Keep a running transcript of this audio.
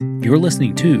You're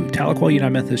listening to Tahlequah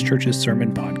United Methodist Church's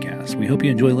Sermon Podcast. We hope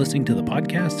you enjoy listening to the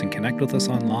podcast and connect with us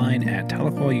online at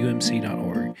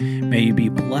tahlequahumc.org. May you be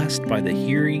blessed by the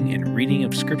hearing and reading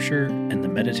of Scripture and the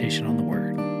meditation on the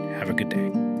Word. Have a good day.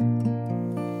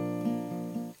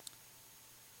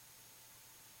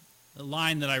 The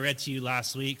line that I read to you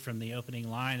last week from the opening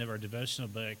line of our devotional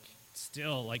book,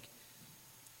 still,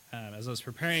 as I was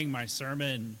preparing my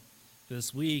sermon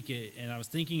this week, and I was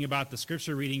thinking about the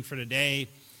Scripture reading for today,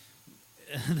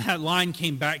 that line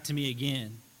came back to me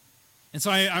again. And so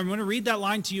I'm going to read that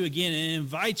line to you again and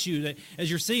invite you that as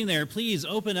you're sitting there, please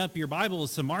open up your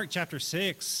Bibles to Mark chapter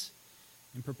 6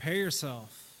 and prepare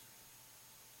yourself.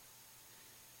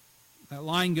 That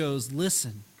line goes,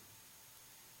 listen,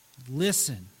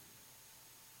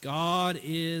 God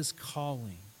is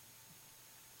calling.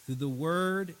 Through the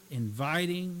word,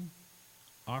 inviting,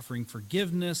 offering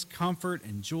forgiveness, comfort,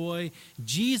 and joy,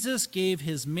 Jesus gave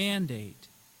his mandate.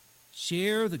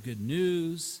 Share the good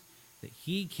news that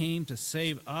he came to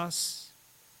save us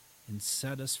and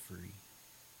set us free.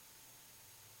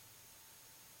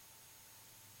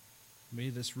 May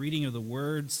this reading of the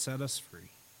word set us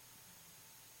free.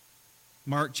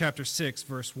 Mark chapter 6,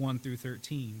 verse 1 through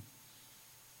 13.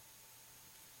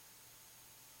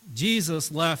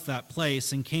 Jesus left that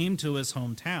place and came to his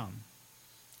hometown.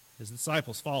 His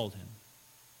disciples followed him.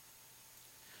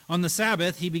 On the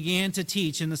Sabbath, he began to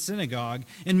teach in the synagogue,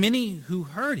 and many who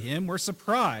heard him were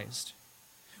surprised.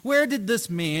 Where did this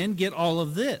man get all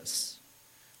of this?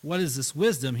 What is this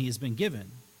wisdom he has been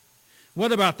given?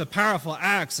 What about the powerful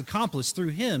acts accomplished through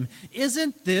him?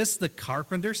 Isn't this the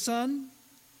carpenter's son?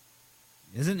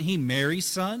 Isn't he Mary's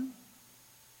son?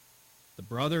 The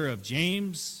brother of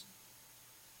James,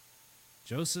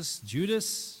 Joseph,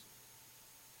 Judas,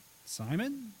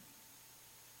 Simon?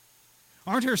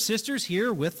 Aren't her sisters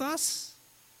here with us?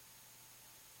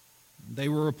 They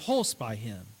were repulsed by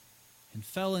him and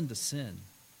fell into sin.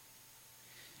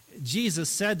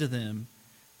 Jesus said to them,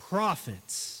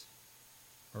 prophets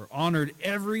are honored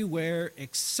everywhere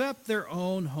except their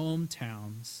own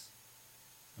hometowns,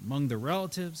 among their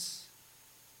relatives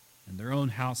and their own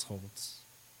households.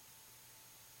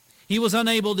 He was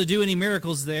unable to do any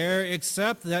miracles there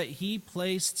except that he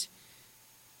placed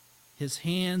his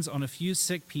hands on a few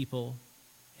sick people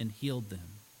and healed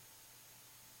them.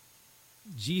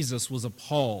 Jesus was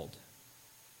appalled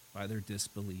by their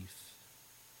disbelief.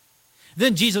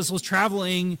 Then Jesus was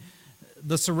traveling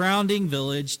the surrounding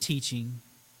village teaching.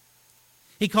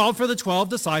 He called for the 12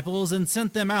 disciples and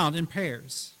sent them out in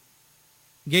pairs,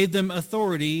 gave them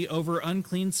authority over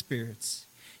unclean spirits.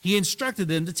 He instructed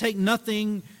them to take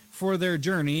nothing for their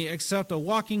journey except a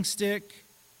walking stick,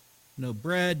 no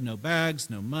bread, no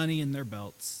bags, no money in their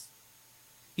belts.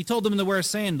 He told them to wear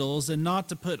sandals and not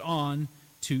to put on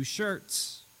 2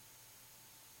 shirts.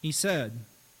 He said,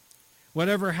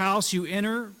 whatever house you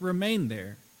enter, remain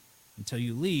there until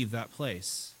you leave that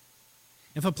place.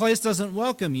 If a place doesn't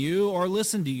welcome you or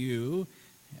listen to you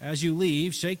as you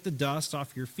leave, shake the dust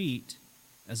off your feet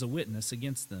as a witness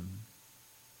against them.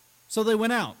 So they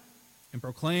went out and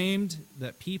proclaimed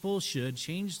that people should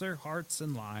change their hearts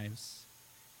and lives.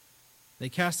 They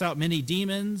cast out many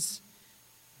demons,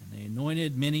 and they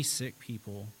anointed many sick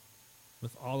people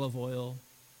with olive oil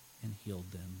and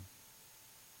healed them.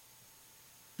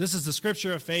 This is the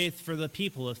scripture of faith for the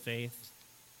people of faith.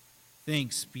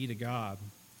 Thanks be to God.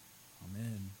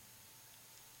 Amen.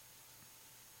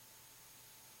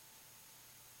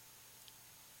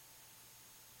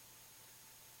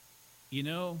 You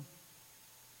know,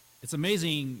 it's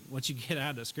amazing what you get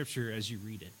out of Scripture as you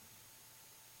read it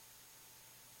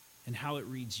and how it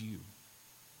reads you.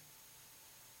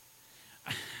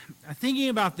 Thinking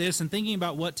about this and thinking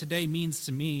about what today means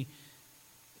to me,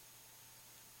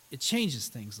 it changes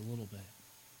things a little bit.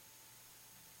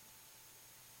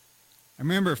 I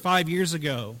remember 5 years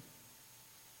ago,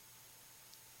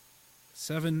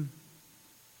 7:30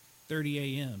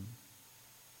 a.m.,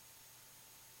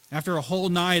 after a whole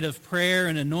night of prayer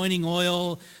and anointing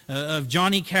oil, of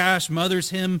Johnny Cash,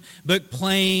 Mother's Hymn book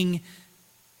playing,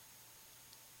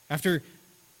 after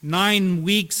 9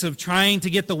 weeks of trying to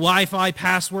get the Wi-Fi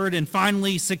password and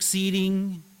finally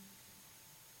succeeding,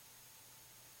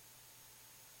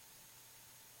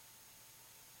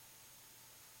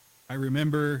 I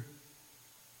remember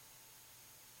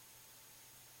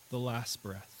the last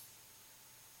breath.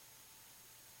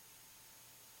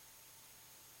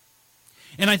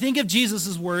 And I think of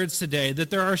Jesus' words today, that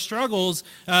there are struggles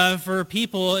for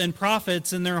people and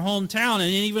prophets in their hometown and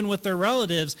even with their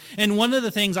relatives. And one of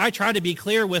the things I try to be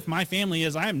clear with my family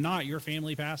is I am not your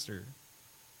family pastor.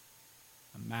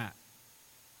 I'm Matt.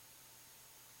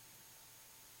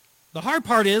 The hard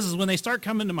part is when they start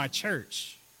coming to my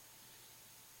church.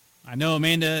 I know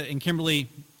Amanda and Kimberly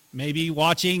may be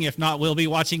watching, if not will be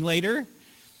watching later.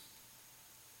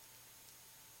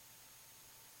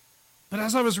 But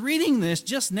as I was reading this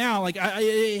just now, it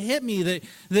hit me that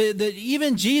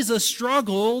even Jesus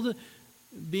struggled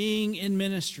being in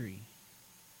ministry.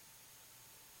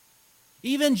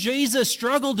 Even Jesus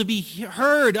struggled to be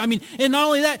heard. And not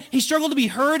only that, he struggled to be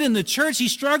heard in the church. He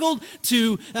struggled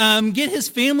to get his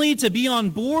family to be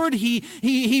on board.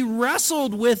 He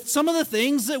wrestled with some of the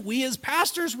things that we as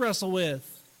pastors wrestle with.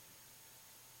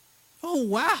 Oh,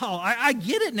 wow. I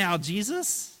get it now,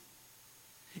 Jesus.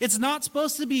 It's not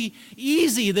supposed to be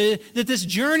easy, that this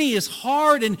journey is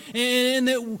hard, and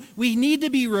that we need to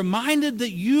be reminded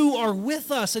that you are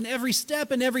with us in every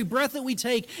step and every breath that we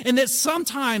take, and that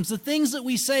sometimes the things that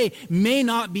we say may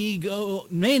not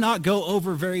go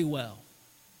over very well.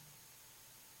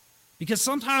 Because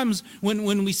sometimes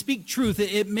when we speak truth,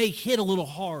 it may hit a little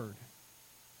hard.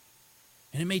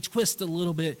 And it may twist a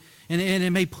little bit, and it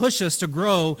may push us to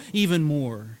grow even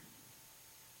more.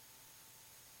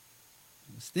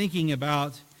 I was thinking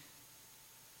about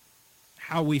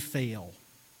how we fail.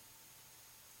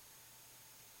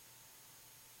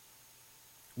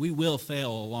 We will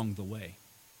fail along the way.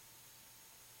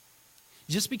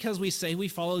 Just because we say we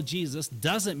follow Jesus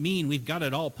doesn't mean we've got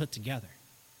it all put together.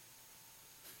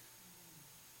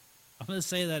 I'm going to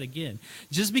say that again.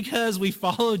 Just because we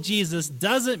follow Jesus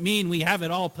doesn't mean we have it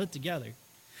all put together.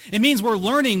 It means we're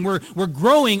learning, we're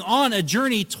growing on a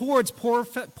journey towards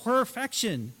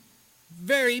perfection.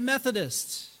 Very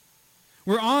Methodist.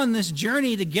 We're on this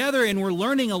journey together and we're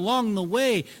learning along the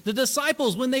way. The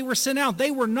disciples, when they were sent out,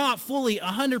 they were not fully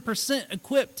 100%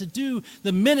 equipped to do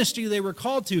the ministry they were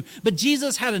called to. But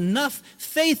Jesus had enough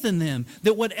faith in them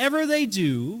that whatever they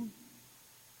do,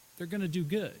 they're going to do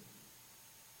good.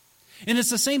 And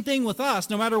it's the same thing with us,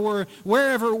 no matter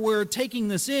wherever we're taking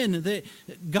this in, that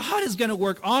God is going to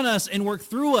work on us and work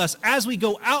through us as we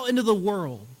go out into the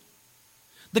world.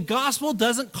 The gospel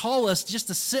doesn't call us just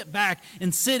to sit back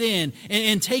and sit in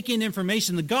and take in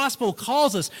information. The gospel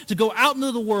calls us to go out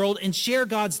into the world and share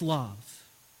God's love.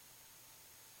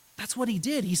 That's what he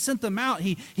did. He sent them out.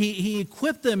 He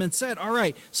equipped them and said, all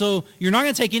right, so you're not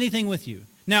going to take anything with you.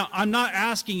 Now, I'm not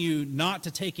asking you not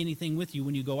to take anything with you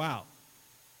when you go out.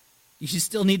 You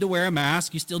still need to wear a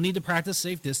mask. You still need to practice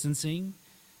safe distancing.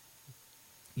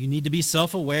 You need to be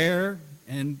self-aware,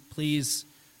 and please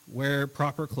wear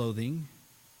proper clothing.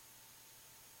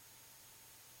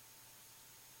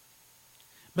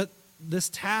 But this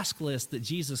task list that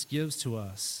Jesus gives to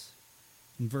us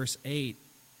in verse 8,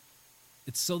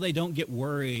 it's so they don't get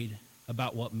worried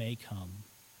about what may come,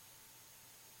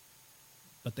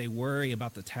 but they worry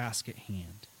about the task at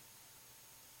hand.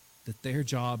 That their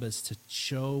job is to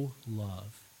show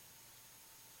love,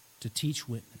 to teach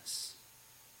witness,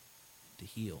 to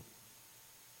heal.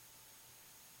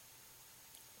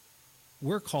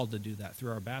 We're called to do that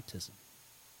through our baptism.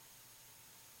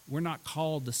 We're not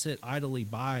called to sit idly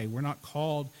by. We're not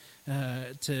called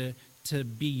to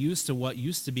be used to what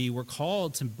used to be. We're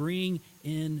called to bring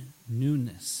in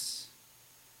newness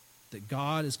that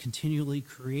God is continually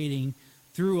creating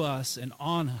through us and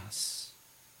on us.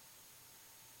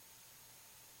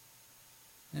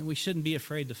 And we shouldn't be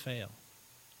afraid to fail.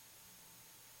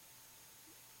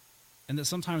 And that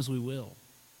sometimes we will.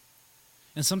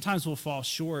 And sometimes we'll fall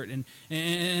short.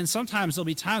 And sometimes there'll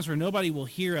be times where nobody will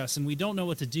hear us and we don't know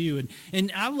what to do.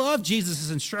 And I love Jesus'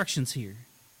 instructions here.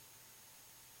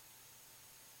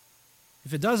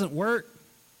 If it doesn't work,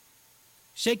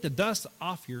 shake the dust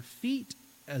off your feet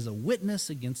as a witness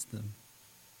against them.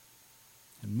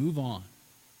 And move on.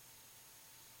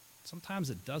 Sometimes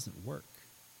it doesn't work.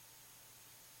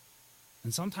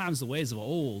 And sometimes the ways of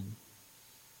old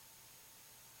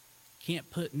can't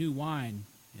put new wine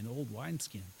in old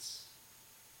wineskins.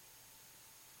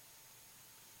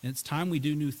 And it's time we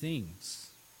do new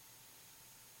things.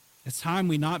 It's time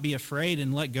we not be afraid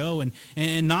and let go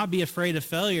and not be afraid of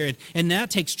failure. And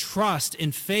that takes trust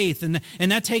and faith. And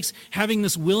that takes having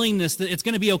this willingness that it's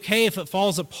going to be okay if it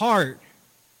falls apart.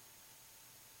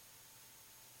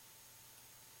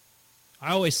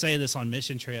 I always say this on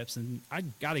mission trips, and I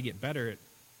got to get better at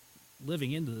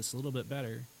living into this a little bit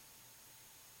better.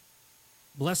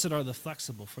 Blessed are the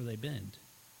flexible, for they bend.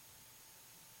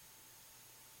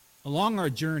 Along our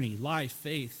journey, life,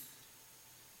 faith,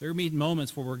 there will be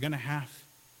moments where we're going to have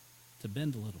to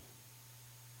bend a little.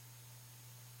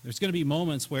 There's going to be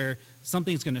moments where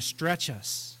something's going to stretch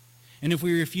us. And if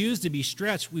we refuse to be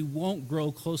stretched, we won't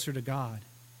grow closer to God.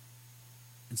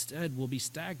 Instead, we'll be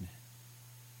stagnant.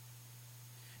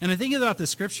 And I think about the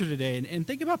scripture today and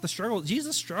think about the struggle.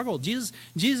 Jesus struggled.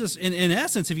 Jesus, in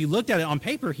essence, if you looked at it on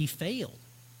paper, he failed.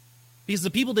 Because the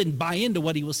people didn't buy into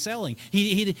what he was selling.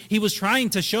 He was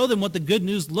trying to show them what the good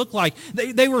news looked like.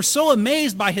 They were so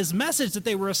amazed by his message that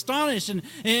they were astonished,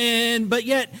 but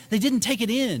yet they didn't take it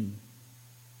in.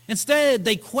 Instead,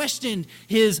 they questioned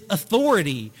his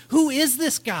authority. Who is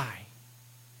this guy?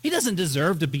 He doesn't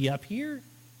deserve to be up here.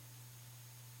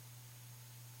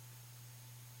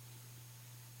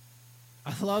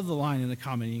 I love the line in the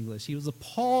Common English. He was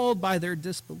appalled by their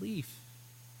disbelief.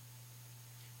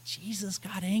 Jesus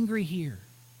got angry here.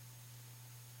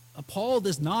 Appalled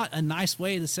is not a nice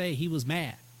way to say he was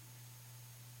mad.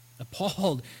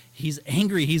 Appalled, he's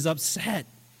angry, he's upset,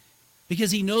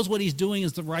 because he knows what he's doing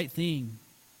is the right thing.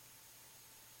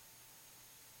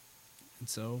 And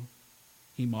so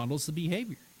he models the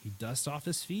behavior. He dusts off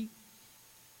his feet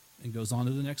and goes on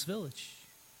to the next village.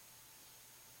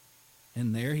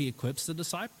 And there he equips the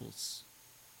disciples.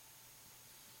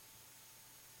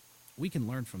 We can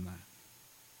learn from that.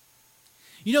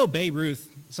 You know Babe Ruth.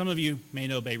 Some of you may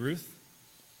know Babe Ruth.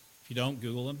 If you don't,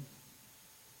 Google him.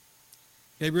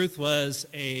 Babe Ruth was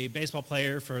a baseball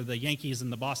player for the Yankees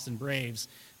and the Boston Braves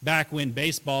back when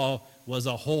baseball was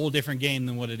a whole different game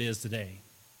than what it is today.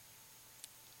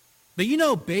 But you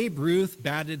know Babe Ruth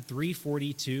batted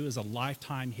 .342 as a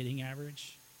lifetime hitting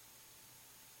average?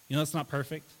 You know, that's not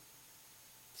perfect.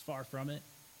 It's far from it.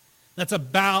 That's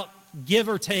about, give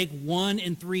or take, 1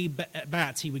 in 3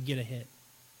 bats he would get a hit.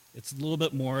 It's a little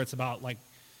bit more. It's about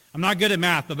I'm not good at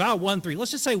math, but about 1 in 3.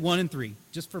 Let's just say 1 in 3,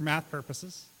 just for math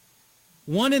purposes.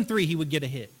 1 in 3 he would get a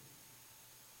hit.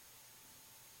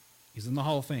 He's in the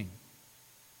Hall of Fame.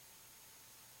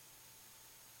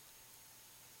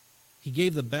 He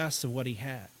gave the best of what he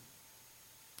had.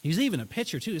 He's even a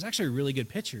pitcher, too. He's actually a really good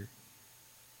pitcher.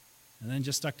 And then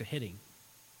just stuck to hitting.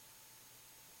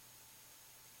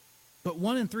 But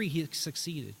 1 in 3 he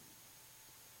succeeded.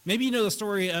 Maybe you know the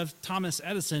story of Thomas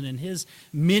Edison and his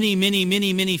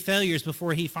many failures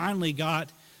before he finally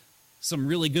got some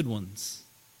really good ones.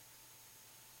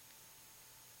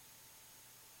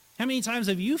 How many times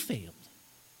have you failed?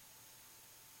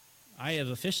 I have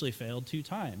officially failed 2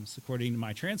 times, according to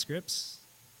my transcripts.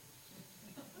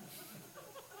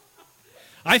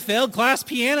 I failed class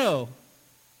piano.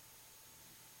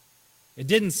 It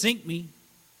didn't sink me.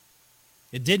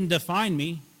 It didn't define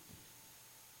me.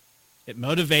 It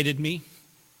motivated me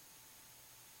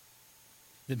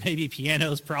that maybe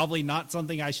piano is probably not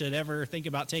something I should ever think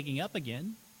about taking up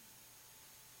again.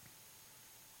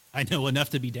 I know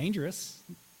enough to be dangerous.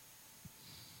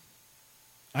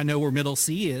 I know where middle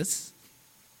C is.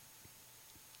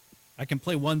 I can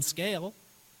play 1 scale.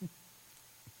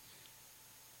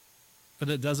 But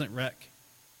it doesn't wreck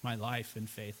my life and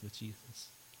faith with Jesus.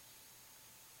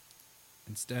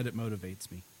 Instead, it motivates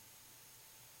me.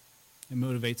 It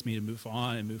motivates me to move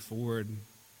on and move forward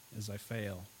as I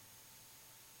fail.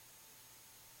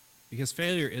 Because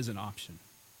failure is an option.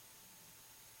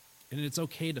 And it's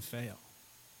okay to fail.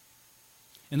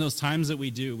 In those times that we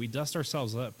do, we dust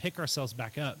ourselves up, pick ourselves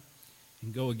back up,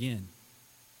 and go again.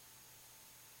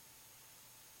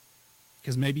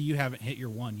 Because maybe you haven't hit your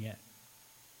 1 yet.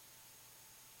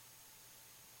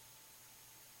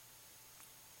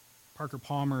 Parker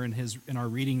Palmer, in our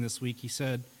reading this week, he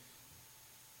said,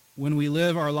 when we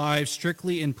live our lives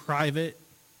strictly in private,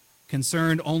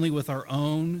 concerned only with our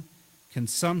own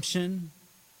consumption,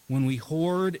 when we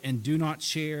hoard and do not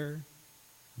share,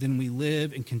 then we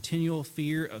live in continual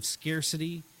fear of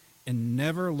scarcity and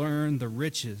never learn the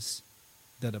riches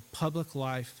that a public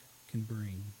life can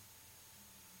bring.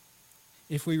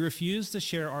 If we refuse to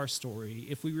share our story,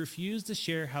 if we refuse to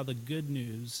share how the good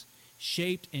news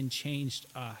shaped and changed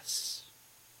us,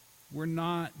 we're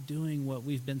not doing what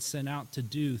we've been sent out to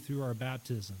do through our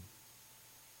baptism.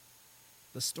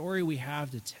 The story we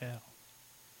have to tell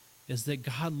is that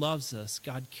God loves us,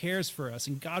 God cares for us,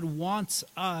 and God wants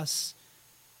us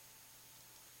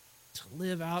to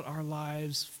live out our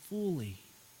lives fully.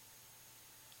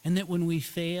 And that when we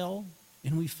fail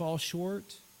and we fall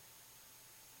short,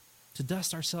 to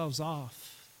dust ourselves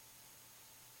off.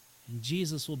 And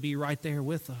Jesus will be right there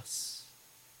with us.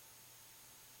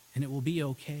 And it will be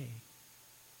okay.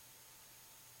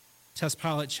 Test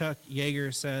pilot Chuck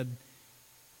Yeager said,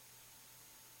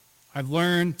 I've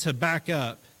learned to back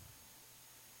up,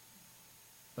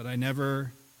 but I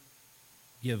never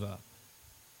give up.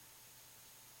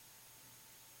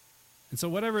 And so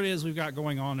whatever it is we've got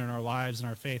going on in our lives and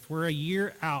our faith, we're a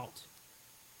year out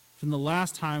from the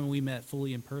last time we met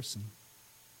fully in person.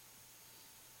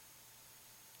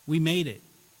 We made it.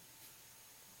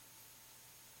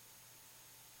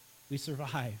 We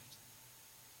survived.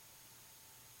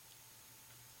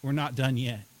 We're not done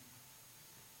yet.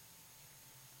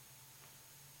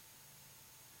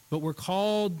 But we're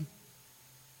called,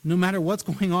 no matter what's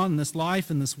going on in this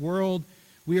life, in this world,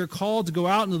 we are called to go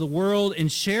out into the world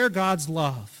and share God's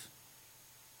love.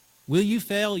 Will you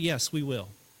fail? Yes, we will.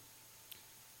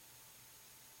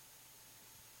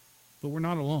 But we're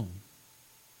not alone.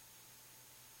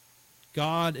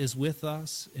 God is with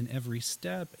us in every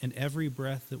step and every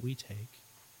breath that we take.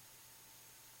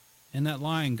 And that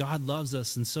line, God loves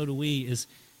us and so do we, it's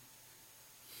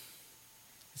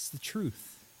the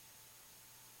truth.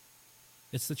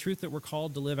 It's the truth that we're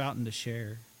called to live out and to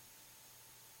share.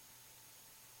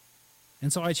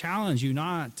 And so I challenge you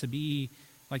not to be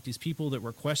like these people that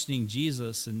were questioning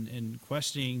Jesus and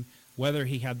questioning whether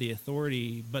he had the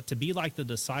authority, but to be like the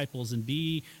disciples and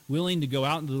be willing to go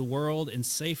out into the world and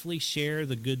safely share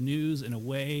the good news in a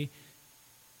way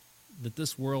that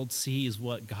this world sees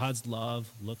what God's love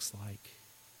looks like.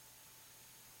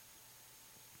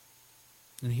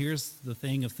 And here's the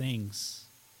thing of things.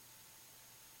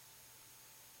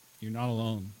 You're not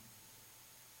alone.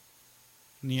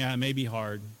 And yeah, it may be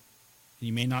hard, and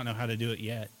you may not know how to do it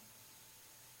yet,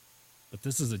 but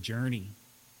this is a journey,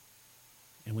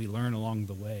 and we learn along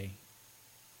the way.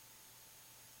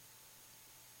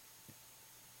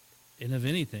 And if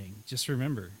anything, just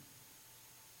remember,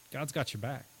 God's got your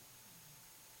back.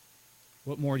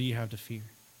 What more do you have to fear?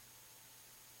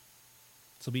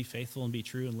 So be faithful and be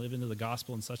true and live into the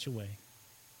gospel in such a way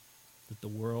that the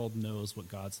world knows what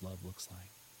God's love looks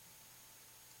like.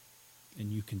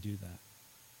 And you can do that.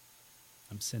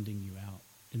 I'm sending you out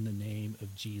in the name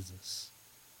of Jesus,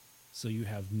 so you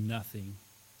have nothing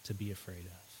to be afraid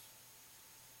of.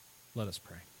 Let us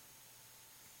pray.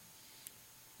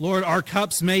 Lord, our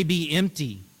cups may be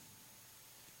empty.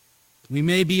 We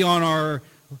may be on our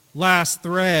last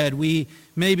thread. We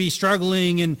may be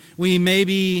struggling and we may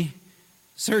be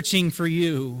searching for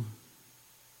you.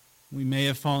 We may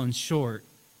have fallen short.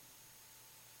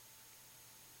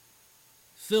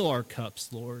 Fill our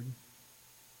cups, Lord,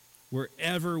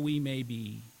 wherever we may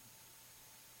be.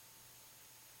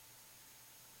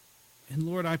 And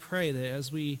Lord, I pray that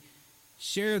as we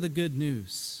share the good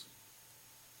news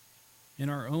in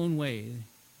our own way,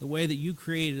 the way that you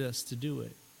created us to do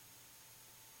it,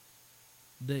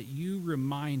 that you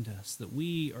remind us that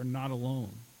we are not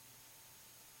alone.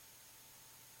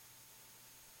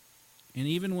 And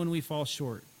even when we fall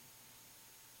short,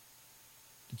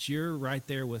 that you're right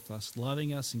there with us,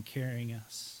 loving us and carrying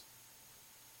us.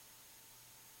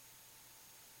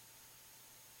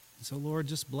 And so, Lord,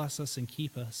 just bless us and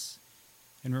keep us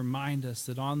and remind us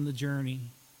that on the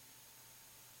journey,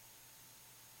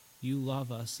 you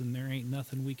love us and there ain't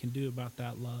nothing we can do about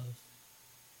that love.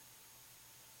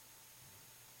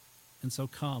 And so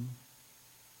come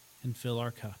and fill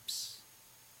our cups.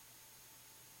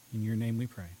 In your name we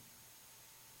pray.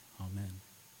 Amen.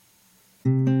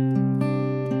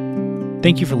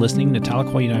 Thank you for listening to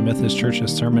Tahlequah United Methodist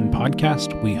Church's Sermon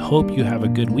Podcast. We hope you have a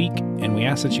good week, and we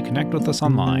ask that you connect with us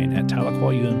online at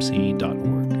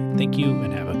tahlequahumc.org. Thank you,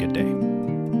 and have a good day.